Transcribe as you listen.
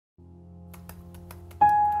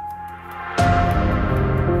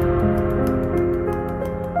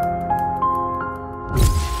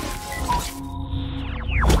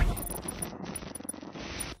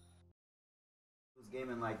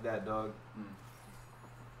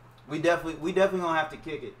We definitely gonna have to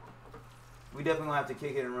kick it. We definitely gonna have to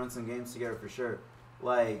kick it and run some games together for sure.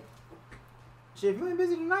 Like, shit, if you ain't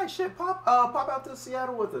busy tonight, shit, pop out to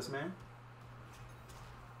Seattle with us, man.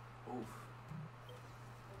 Oof.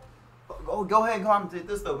 Oh, go ahead and commentate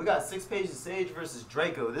this though. We got 6SIXPATHSAGE versus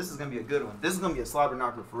Drxco. This is gonna be a good one. This is gonna be a slobber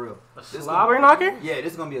knocker for real. A slobber knocker? Yeah,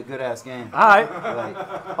 this is gonna be a good ass game. All right.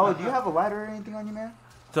 Like, oh, do you have a lighter or anything on you, man?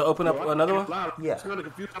 To open up another one? Yeah. It's kind of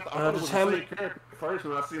confused. I thought it was the same character first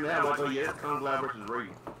when I seen that. I was like, oh yeah, it's Kombat versus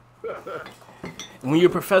Raiden. When you're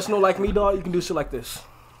a professional like me, dog, you can do shit like this.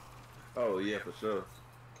 Oh yeah, for sure.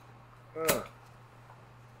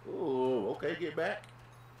 Oh, okay, get back.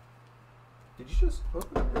 Did you just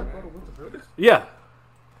open up that bottle with the brothers? Yeah.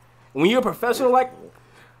 When you're a professional like...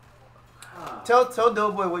 Tell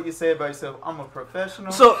Doughboy what you say about yourself. I'm a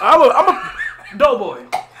professional. So, I'm a Doughboy.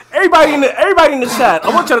 Everybody in the chat,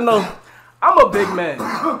 I want you to know, I'm a big man.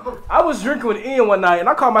 I was drinking with Ian one night, and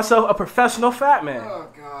I call myself a professional fat man. Oh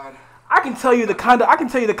God! I can tell you the kind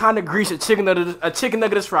of grease a chicken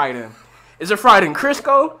nugget is fried in. Is it fried in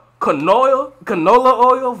Crisco, canola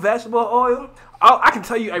oil, vegetable oil? I can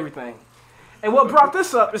tell you everything. And what brought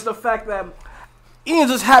this up is the fact that Ian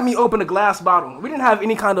just had me open a glass bottle. We didn't have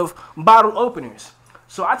any kind of bottle openers,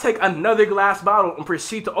 so I take another glass bottle and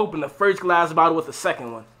proceed to open the first glass bottle with the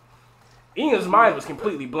second one. Ian's mind was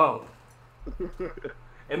completely blown.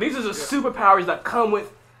 And these are the superpowers that come with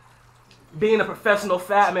being a professional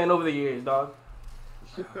fat man over the years, dog.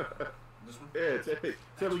 Yeah,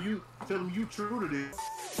 tell him you true to this.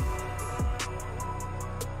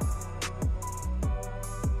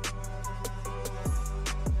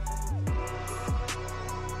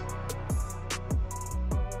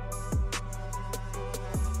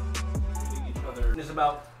 It's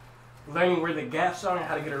about learning where the gaps are and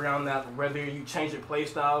how to get around that, whether you change your play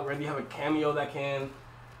style, whether you have a cameo that can,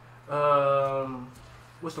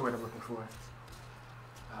 what's the word I'm looking for?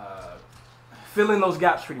 Fill in those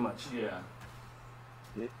gaps pretty much. Yeah.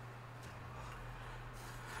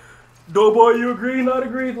 Doughboy, you agree, not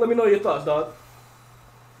agree? Let me know your thoughts, dog.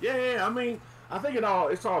 Yeah, I mean, I think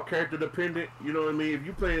it's all character dependent. You know what I mean? If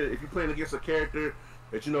you're playing against a character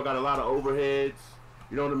that you know got a lot of overheads,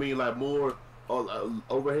 you know what I mean, like more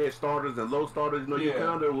overhead starters and low starters. You know, your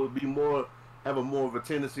counter would be have more of a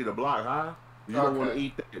tendency to block high. You don't want to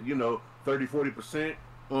eat that, 30-40%.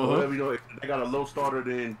 Whatever, if they got a low starter,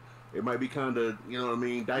 then it might be kind of,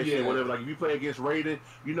 dicey or whatever. Like if you play against Raiden,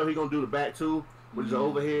 he's gonna do the back two, which is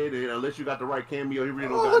overhead, and unless you got the right cameo, he really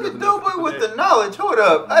don't got look at Doughboy with the knowledge. Hold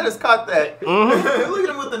up, I just caught that. Look at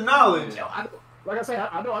him with the knowledge. Like I say,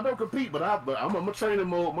 I don't compete, but I'm a training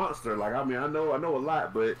mode monster. Like I know a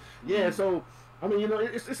lot, but so I mean,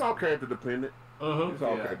 it's all character dependent. It's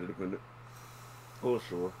all character dependent. For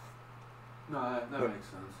sure. No, that makes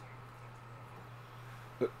sense.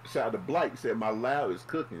 Shout out to Blake, said my loud is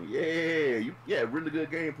cooking. Yeah, really good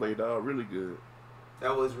gameplay, dog. Really good.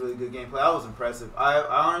 That was really good gameplay. That was impressive. I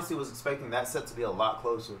honestly was expecting that set to be a lot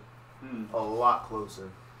closer. A lot closer.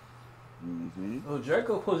 Oh,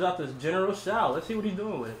 Drxco pulls out this General Shao. Let's see what he's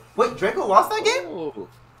doing with it. Wait, Drxco lost that game? Oh.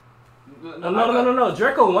 No.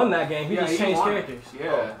 Drxco won that game. He just changed characters.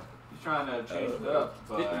 Yeah. He's trying to change it up.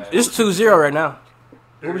 But It's 2-0 right now.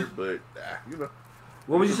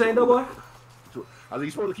 What was you saying, though, boy? I think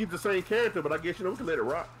you're supposed to keep the same character, but I guess we can let it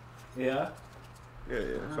rock. Yeah. Yeah,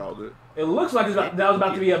 it's all good. It looks like that was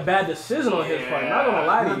about to be a bad decision on his part. Not gonna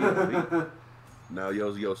lie to you. Now,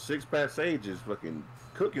 yo, 6SIXPATHSAGE is fucking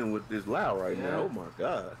cooking with this loud right now. Oh my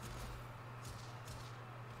god.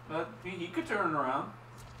 But he could turn it around.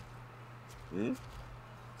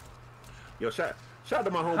 Yo, shout out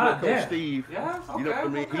to my homeboy Coach Steve. Yeah. Okay. You know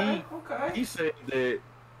what I mean?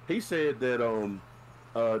 He said that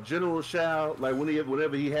General Shao, like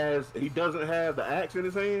whenever he doesn't have the axe in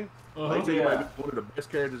his hand, like he might be one of the best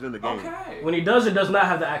characters in the game. Okay. When he does not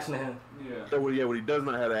have the axe in the hand. So when he does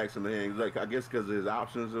not have the axe in the hand, like I guess because of his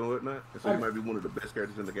options and whatnot, so he might be one of the best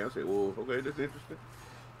characters in the game. I said, well, okay, that's interesting.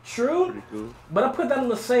 True, pretty cool. But I put that on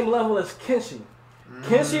the same level as Kenshi.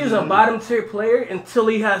 Kenshi is a bottom tier player until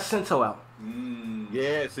he has Sento out.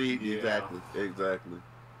 Yeah, see, exactly.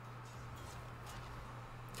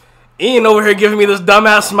 Ian over here giving me this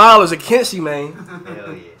dumbass smile as a Kenshi main.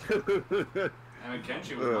 Hell yeah. I mean,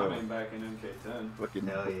 Kenshi was my main back in MK10. Fucking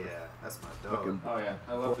hell yeah. That's my dog. Oh yeah,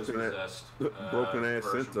 I love this possessed broken ass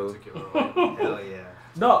Sento. Hell yeah.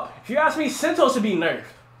 No, if you ask me, Sento should be nerfed.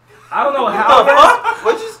 I don't know how.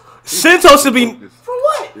 What you? Sento should be. For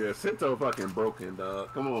what? Yeah, Sento fucking broken,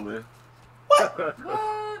 dog. Come on, man. What?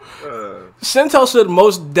 Sento should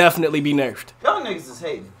most definitely be nerfed. Y'all niggas is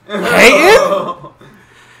hating. Hating?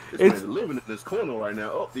 This man's living in this corner right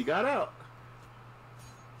now. Oh, he got out.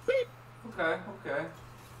 Beep. Okay.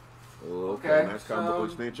 Okay, nice combo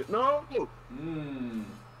extension. No!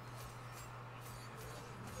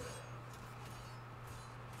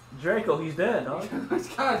 Draco, he's dead, dog.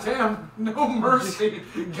 Goddamn, no mercy.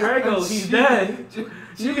 Draco, he's dead. You can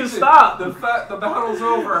Jesus, stop. The battle's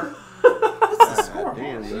over.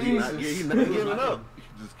 Damn, he's not giving up.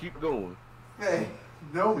 Just keep going. Hey,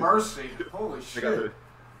 no mercy. Holy shit.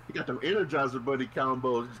 He got them Energizer Buddy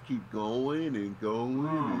combos. Just keep going and going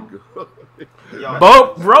and going.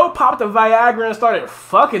 Bro popped the Viagra and started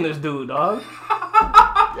fucking this dude, dog.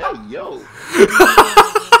 Yeah, yo.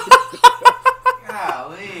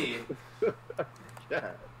 Golly.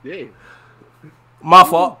 God damn. My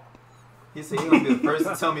fault. He said he gonna be the first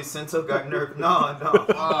to tell me Sento got nerfed. No,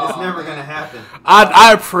 it's never gonna happen.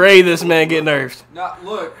 I pray this man get nerfed. Now,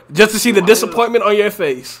 look. Just to see the disappointment on your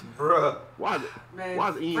face. Bruh. Why is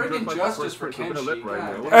Ian Friggin' dressed like justice the for Fresh Prince of Kenshi. Bel-Air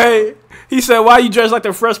right now? Hey, he said, why you dressed like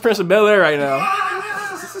the Fresh Prince of Bel-Air right now?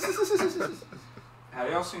 Have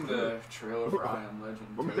y'all seen the trailer for I Am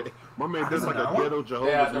Legend? My man dressed like a ghetto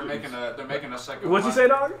Jehovah's Yeah, they're Witness. making a second. What'd you one. say,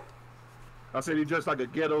 dog? I said he dressed like a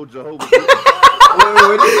ghetto Jehovah's Witness.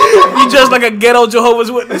 He dressed like a ghetto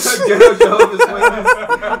Jehovah's Witness. Ghetto Jehovah's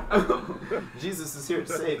Witness. Jesus is here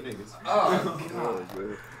to save niggas. Oh god.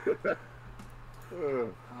 man. Oh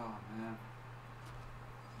man.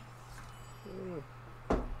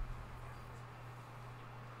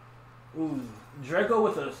 Ooh, Draco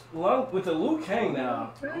with a Liu Kang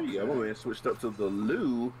now. Yeah, my man switched up to the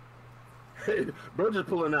Liu. Bro just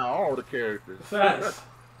pulling out all the characters. Facts.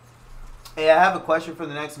 Hey, I have a question for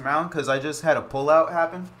the next round because I just had a pullout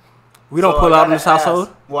happen. We don't So pull I out in gotta this household.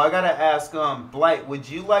 ask- Well, I gotta ask, Blight, would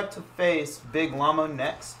you like to face Big Llama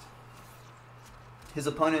next? His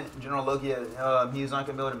opponent, General Loki, he was not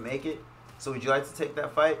gonna be able to make it. So would you like to take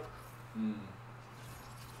that fight?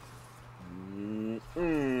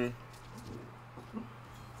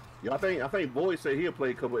 Yeah, I think Boyd said he'll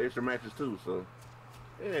play a couple extra matches too. So,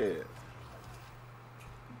 yeah.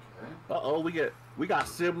 We got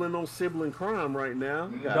sibling on sibling crime right now.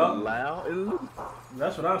 We got Yup. Lau and Lou.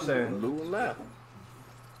 That's what I'm saying. Lou and Lau.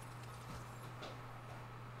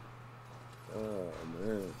 Oh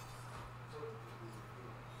man.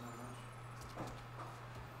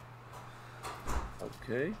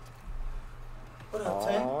 Okay. What up,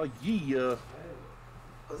 Tank? Oh yeah.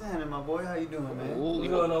 What's happening, my boy? How you doing, man? Ooh, What's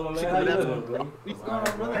going on, my man? How you doing? What's going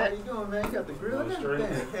on, brother? How you doing, man? You got the grill and Straight.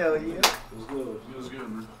 everything. Hell yeah. It was good,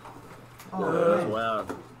 man. Oh, That's man. wild.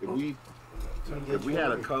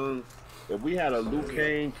 If we had a Liu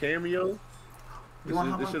Kang cameo,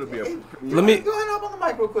 this should be a. Let me. Go ahead and hop on the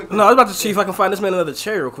mic real quick. No, I was about to see if I can find this man another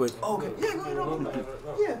chair real quick. Okay. Yeah, go ahead and hop on the mic.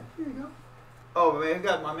 Yeah, here you go. Oh, man, I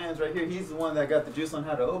got my man's right here. He's the one that got the juice on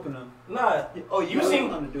how to open them. Nah. Oh, You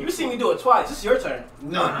seen me do it twice. It's your turn.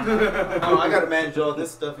 No, I gotta manage all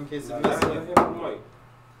this stuff in case it misses it. Go ahead.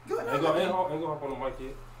 Ain't gonna hop on the mic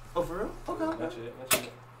yet. Oh, for real? Okay. That's it.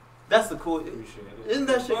 That's the cool. Appreciate it. Isn't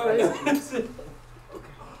that shit crazy? Okay.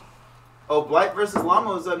 Oh, Blight versus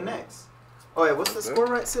Llama is up next. Oh, yeah, what's the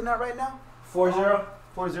score sitting at right now? 4-0.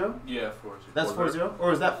 4-0? Yeah, of course. That's 4-0?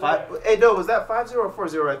 Or is that 5? Hey, no, was that 5-0 or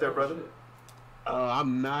 4-0 right there, brother?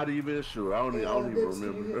 I'm not even sure. I don't even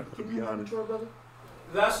remember. To be honest.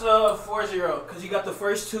 That's 4-0 because you got the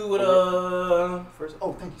first two with First.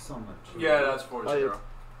 Oh, thank you so much. Yeah, that's 4-0.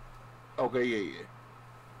 Okay, yeah.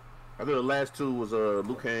 I think the last two was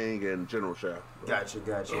Liu Kang and General Shao. Gotcha.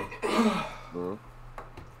 Uh-huh.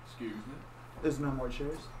 Excuse me. There's no more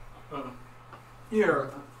chairs. Here,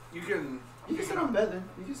 you can. You can sit on the bed then.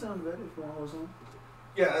 You can sit on the bed if you want to hold on.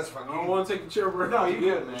 Yeah, that's fine. I don't want to take the chair over. No, you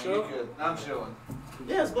good, man. Sure? You good. I'm chilling.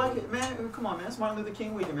 Yeah, it's Black. Man, come on, man. It's Martin Luther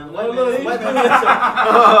King weekend, man. Look, White man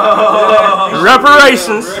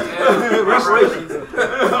reparations. Reparations.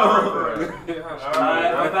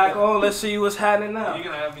 Alright, I'm back on. Let's see what's happening now. You're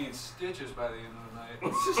gonna have me in stitches by the end of the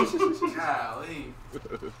night. Golly.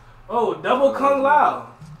 Oh, double Kung Lao.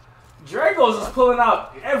 Draco's just pulling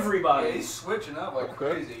out Yeah, everybody. he's switching up like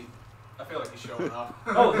crazy. I feel like he's showing off.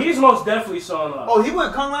 Oh, he's most definitely showing up. Oh, he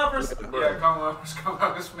went Kung Lao versus. Yeah, come on,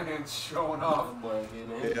 this man's showing off.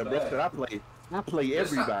 Yeah, bro, I play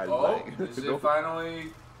everybody. Oh, like, is it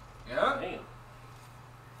finally? Yeah.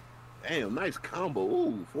 Damn, nice combo.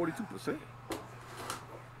 Ooh, 42%.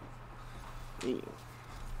 Damn.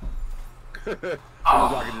 Sounds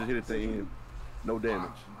like I just hit it at the end. No damage.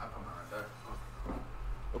 I put mine right there.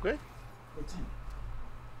 Okay. Hey, Tim.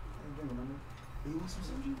 You want some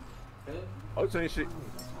soju? Oh, this ain't shit.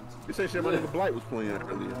 This ain't shit my nigga Blight was playing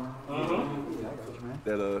earlier.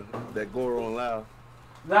 That Goro and Lao.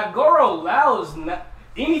 That Goro Lao is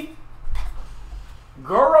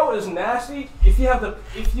Goro is nasty if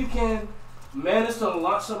you can manage to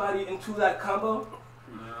launch somebody into that combo,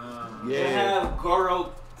 Yeah. and have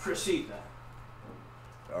Goro precede that.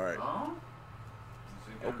 All right.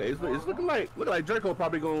 Okay, it's looking like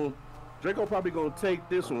Drxco probably gonna take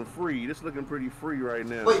this one free. This looking pretty free right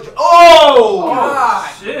now. Wait, oh!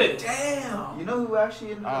 God, shit. Damn! You know who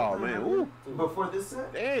actually ended up Oh man, playing before this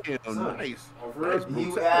set? damn, Son. nice. He, Nice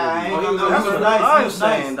brutality. I ain't gonna know, That's he was what nice. I'm He was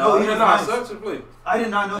saying, nice. dog. No, he Yeah, was nah, nice. sucks to play. I did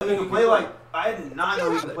not know he could play like. I did not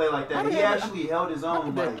know he could play like How that. the He hell- actually held his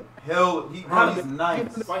own. how Like held. He's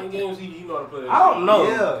nice. Fighting games, he know how to play. I don't know.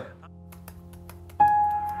 Yeah.